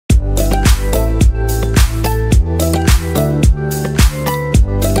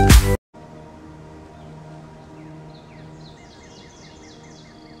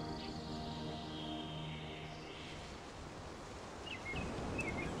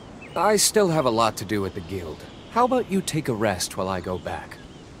I still have a lot to do at the guild. How about you take a rest while I go back?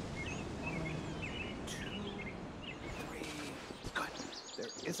 1, 2, 3. Good. There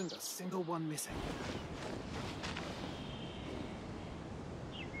isn't a single one missing.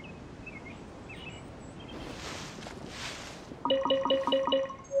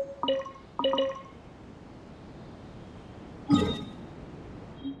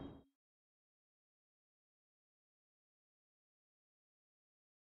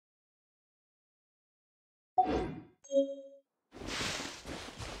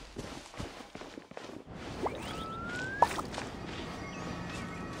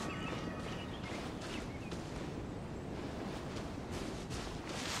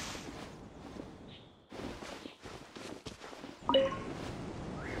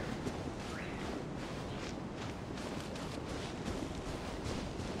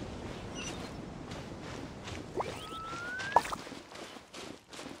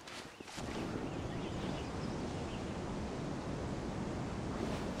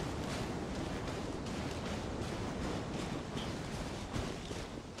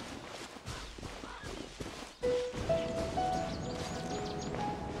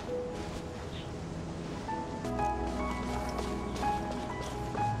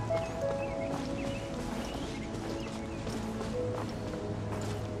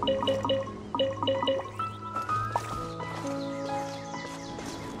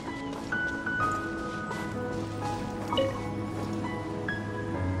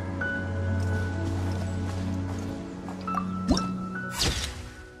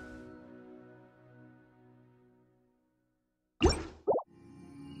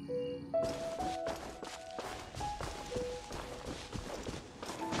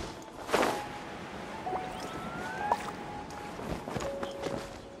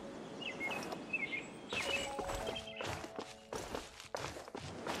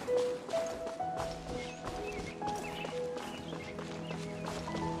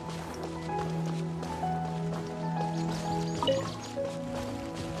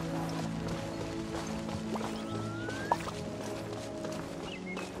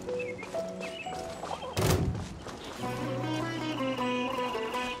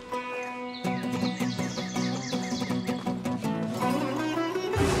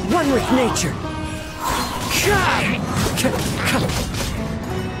 One with nature!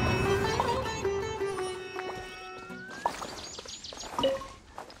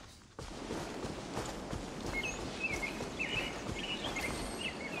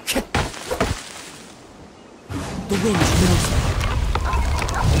 The wind knows me.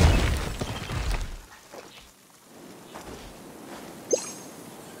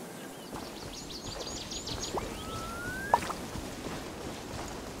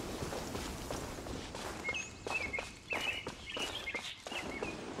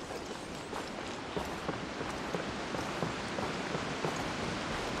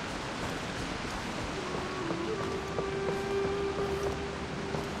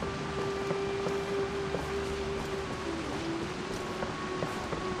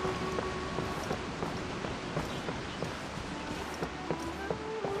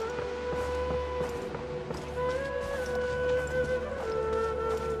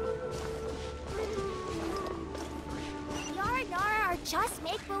 Just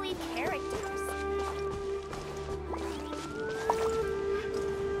make-believe characters.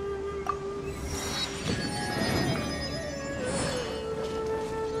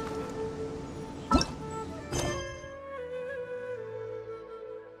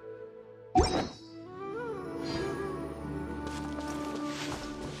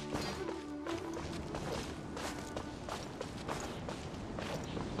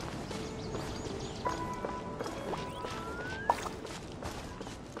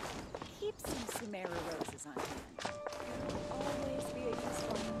 Sumeru roses on hand. Always be a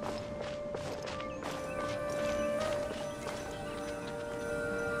useful one.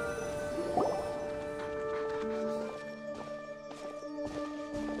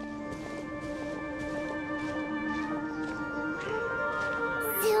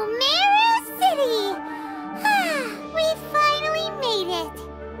 Sumeru City! We finally made it!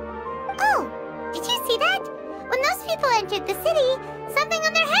 Oh, did you see that? When those people entered the city, something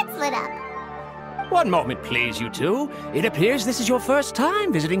on their heads lit up. One moment, please, you two. It appears this is your first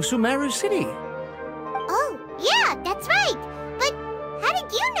time visiting Sumeru City. Oh, yeah, that's right. But how did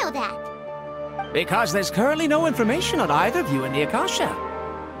you know that? Because there's currently no information on either of you in the Akasha.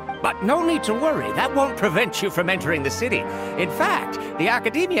 But no need to worry, that won't prevent you from entering the city. In fact, the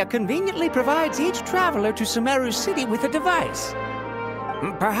Academia conveniently provides each traveler to Sumeru City with a device.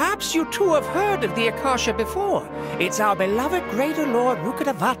 Perhaps you two have heard of the Akasha before. It's our beloved Greater Lord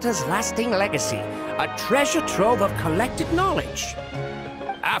Rukkhadevata's lasting legacy, a treasure trove of collected knowledge.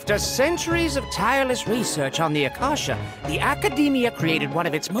 After centuries of tireless research on the Akasha, the Academia created one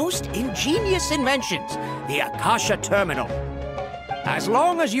of its most ingenious inventions, the Akasha Terminal. As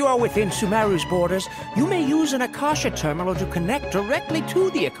long as you are within Sumeru's borders, you may use an Akasha Terminal to connect directly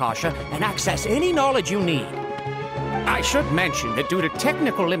to the Akasha and access any knowledge you need. I should mention that due to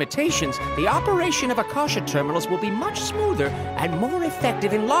technical limitations, the operation of Akasha Terminals will be much smoother and more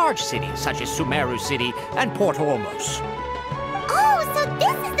effective in large cities such as Sumeru City and Port Ormos. Oh, so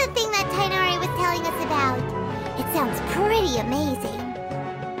this is the thing that Tainari was telling us about. It sounds pretty amazing.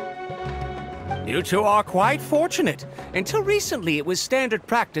 You two are quite fortunate. Until recently, it was standard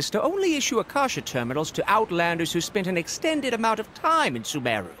practice to only issue Akasha Terminals to outlanders who spent an extended amount of time in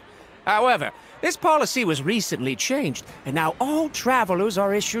Sumeru. However, this policy was recently changed, and now all travelers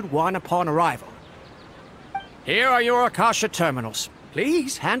are issued one upon arrival. Here are your Akasha Terminals.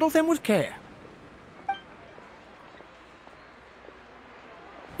 Please handle them with care.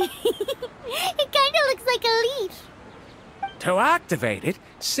 It kinda looks like a leaf. To activate it,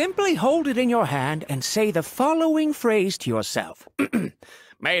 simply hold it in your hand and say the following phrase to yourself.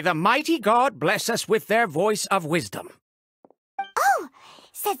 May the mighty God bless us with their voice of wisdom. Oh,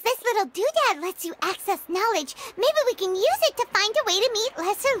 says this little doodad lets you access knowledge. Maybe we can use it to find a way to meet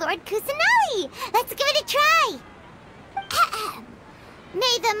Lesser Lord Kusanali. Let's give it a try. Ahem.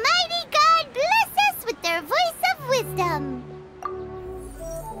 May the mighty God bless us with their voice of wisdom.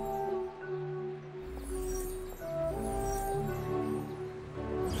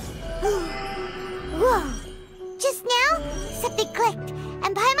 Whoa! Just now, something clicked,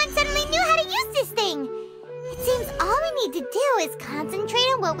 and Paimon suddenly knew how to use this thing. It seems all we need to do is concentrate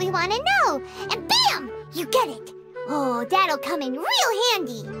on what we want to know, and bam! You get it. Oh, that'll come in real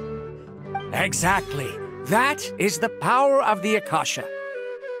handy. Exactly. That is the power of the Akasha.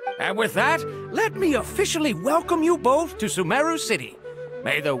 And with that, let me officially welcome you both to Sumeru City.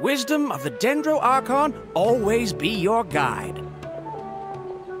 May the wisdom of the Dendro Archon always be your guide.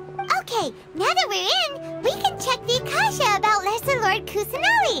 Okay, now that we're in, we can check the Akasha about Lesser Lord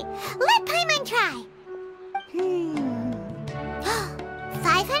Kusanali. Let Paimon try.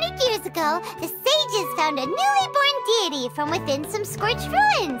 500 years ago, the sages found a newly born deity from within some scorched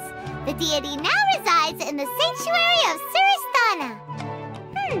ruins. The deity now resides in the sanctuary of Suristana.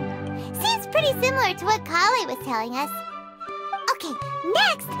 Seems pretty similar to what Kale was telling us. Okay,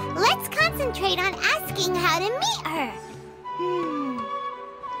 next, let's concentrate on asking how to meet her.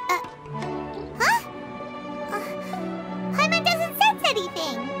 Paimon doesn't sense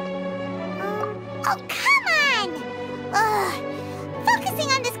anything. Oh, come on!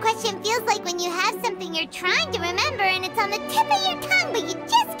 Focusing on this question feels like when you have something you're trying to remember and it's on the tip of your tongue, but you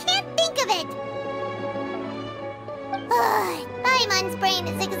just can't think of it. Paimon's brain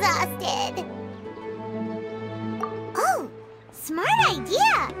is exhausted. Oh, smart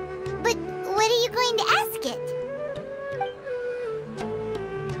idea. But what are you going to ask it?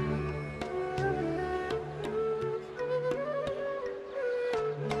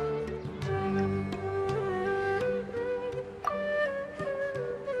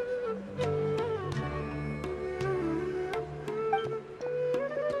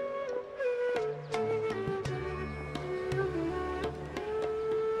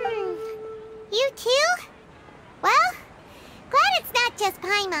 You too? Well, glad it's not just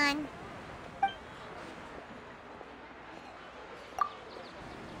Paimon.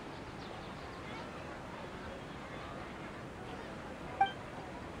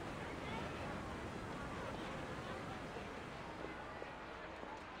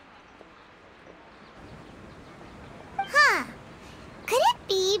 Huh. Could it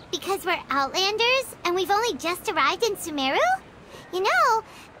be because we're Outlanders and we've only just arrived in Sumeru? You know,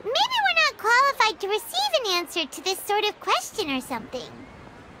 maybe we're not qualified to receive an answer to this sort of question or something.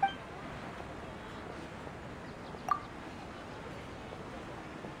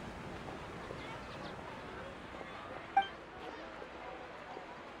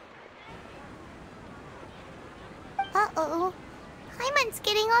 Uh-oh. Paimon's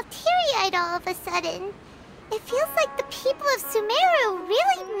getting all teary-eyed all of a sudden. It feels like the people of Sumeru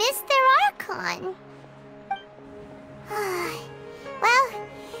really miss their Archon. Well,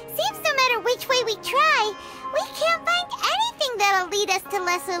 seems no matter which way we try, we can't find anything that'll lead us to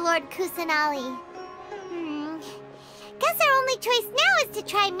Lesser Lord Kusanali. Guess our only choice now is to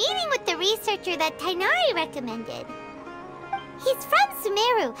try meeting with the researcher that Tainari recommended. He's from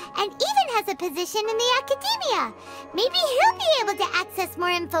Sumeru and even has a position in the Academia. Maybe he'll be able to access more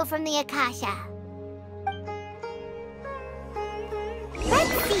info from the Akasha.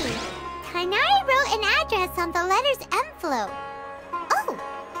 Tainari wrote an address on the letter's envelope. Oh,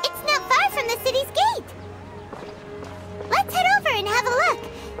 it's not far from the city's gate. Let's head over and have a look.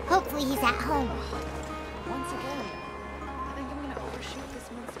 Hopefully he's at home. Once again, I think I'm gonna overshoot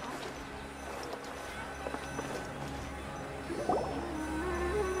this month's object.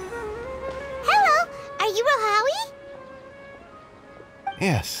 Hello, are you Rohawi?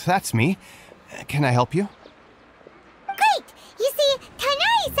 Yes, that's me. Can I help you? Great! You see,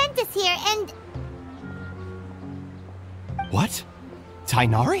 Tainari sent us here and... What?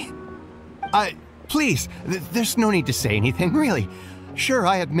 Tainari? Please, there's no need to say anything, really. Sure,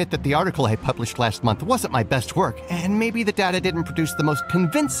 I admit that the article I published last month wasn't my best work, and maybe the data didn't produce the most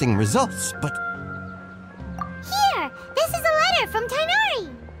convincing results, but... Here! This is a letter from Tainari!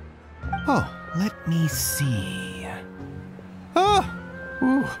 Oh, let me see... Oh!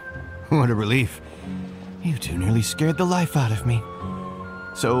 Ooh, what a relief. You two nearly scared the life out of me.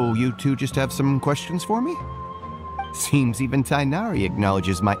 So, you two just have some questions for me? Seems even Tainari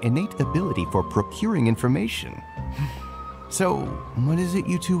acknowledges my innate ability for procuring information. So, what is it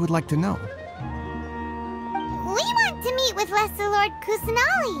you two would like to know? We want to meet with Lesser Lord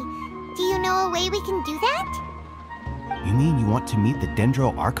Kusanali. Do you know a way we can do that? You mean you want to meet the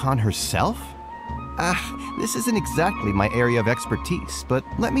Dendro Archon herself? This isn't exactly my area of expertise, but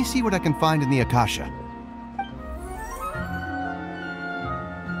let me see what I can find in the Akasha.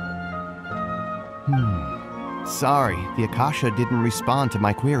 Sorry, the Akasha didn't respond to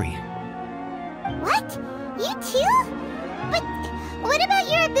my query. What? You too? But what about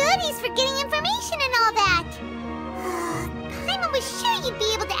your abilities for getting information and all that? Paimon was sure you'd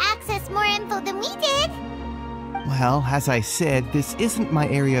be able to access more info than we did. Well, as I said, this isn't my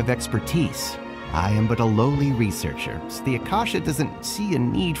area of expertise. I am but a lowly researcher, so the Akasha doesn't see a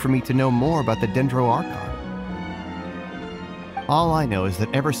need for me to know more about the Dendro Archon. All I know is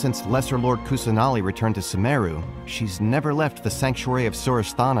that ever since Lesser Lord Kusanali returned to Sumeru, she's never left the Sanctuary of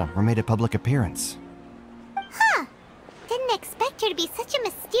Sorasthana or made a public appearance. Huh. Didn't expect her to be such a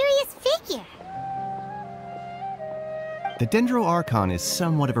mysterious figure. The Dendro Archon is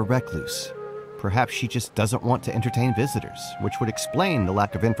somewhat of a recluse. Perhaps she just doesn't want to entertain visitors, which would explain the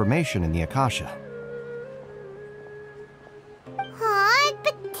lack of information in the Akasha. Aw,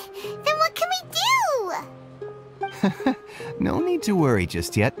 but then what can we do? No need to worry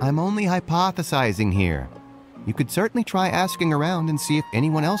just yet. I'm only hypothesizing here. You could certainly try asking around and see if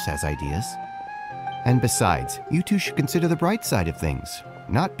anyone else has ideas. And besides, you two should consider the bright side of things.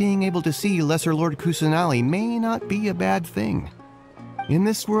 Not being able to see Lesser Lord Kusanali may not be a bad thing. In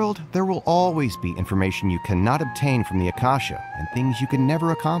this world, there will always be information you cannot obtain from the Akasha and things you can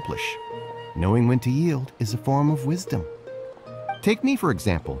never accomplish. Knowing when to yield is a form of wisdom. Take me, for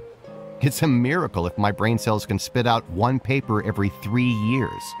example. It's a miracle if my brain cells can spit out one paper every 3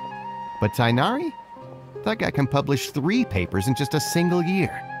 years. But Tainari? That guy can publish 3 papers in just a single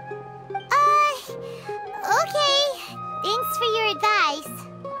year. Okay. Thanks for your advice.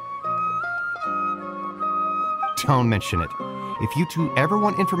 Don't mention it. If you two ever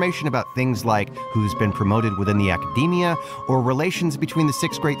want information about things like who's been promoted within the academia or relations between the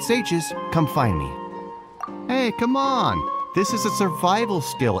 6 great sages, come find me. Hey, come on! This is a survival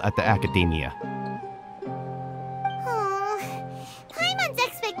skill at the academia. Oh, Paimon's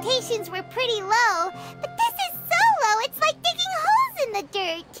expectations were pretty low, but this is so low it's like digging holes in the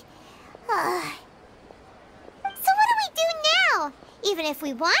dirt. So what do we do now? Even if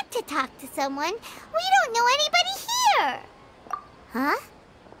we want to talk to someone, we don't know anybody here. Huh?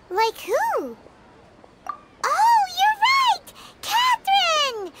 Like who? Oh, you're right!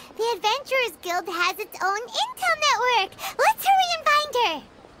 Catherine! The Adventurers Guild has its own intel network. Let's hurry and find her.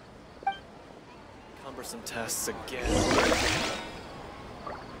 Cumbersome tests again.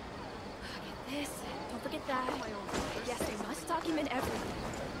 This. Don't forget that. Yes, they must document everything.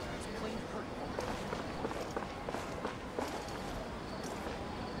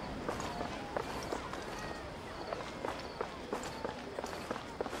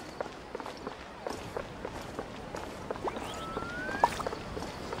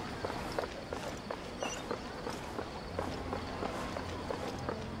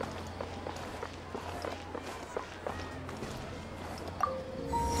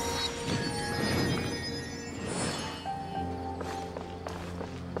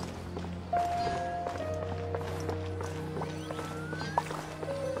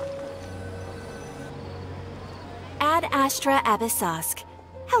 Ad Astra Abyssosk.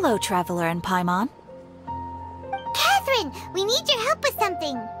 Hello, Traveler and Paimon. Catherine, we need your help with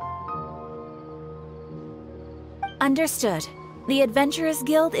something. Understood. The Adventurers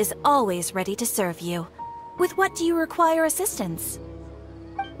Guild is always ready to serve you. With what do you require assistance?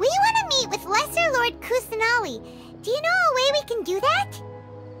 We want to meet with Lesser Lord Kusanali. Do you know a way we can do that?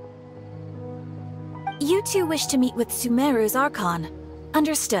 You two wish to meet with Sumeru's Archon.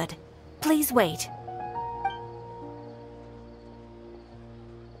 Understood. Please wait.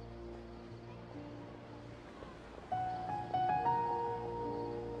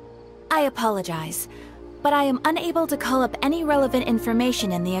 I apologize, but I am unable to call up any relevant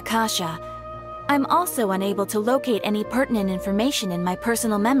information in the Akasha. I'm also unable to locate any pertinent information in my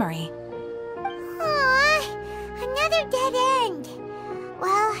personal memory. Aww, another dead end.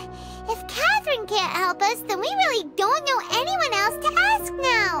 Well, if Catherine can't help us, then we really don't know anyone else to ask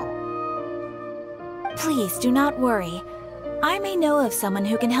now. Please do not worry. I may know of someone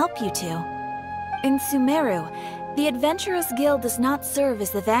who can help you two. In Sumeru, the Adventurers Guild does not serve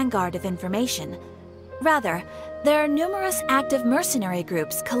as the vanguard of information. Rather, there are numerous active mercenary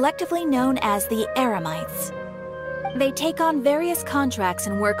groups collectively known as the Eremites. They take on various contracts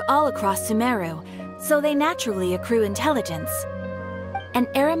and work all across Sumeru, so they naturally accrue intelligence. An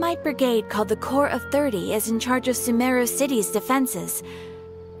Eremite brigade called the Corps of 30 is in charge of Sumeru City's defenses.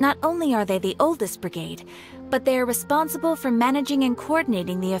 Not only are they the oldest brigade, but they are responsible for managing and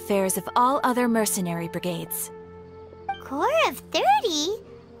coordinating the affairs of all other mercenary brigades. Corps of 30?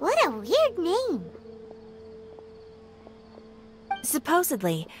 What a weird name.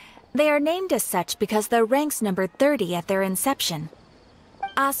 Supposedly, they are named as such because their ranks numbered 30 at their inception.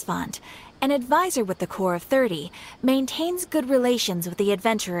 Asfand, an advisor with the Corps of 30, maintains good relations with the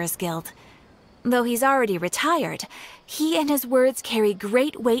Adventurers Guild. Though he's already retired, he and his words carry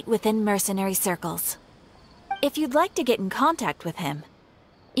great weight within mercenary circles. If you'd like to get in contact with him,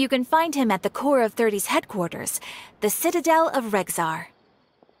 you can find him at the Corps of 30's headquarters, the Citadel of Rexar.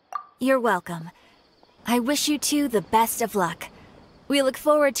 You're welcome. I wish you two the best of luck. We look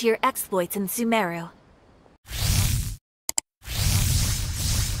forward to your exploits in Sumeru.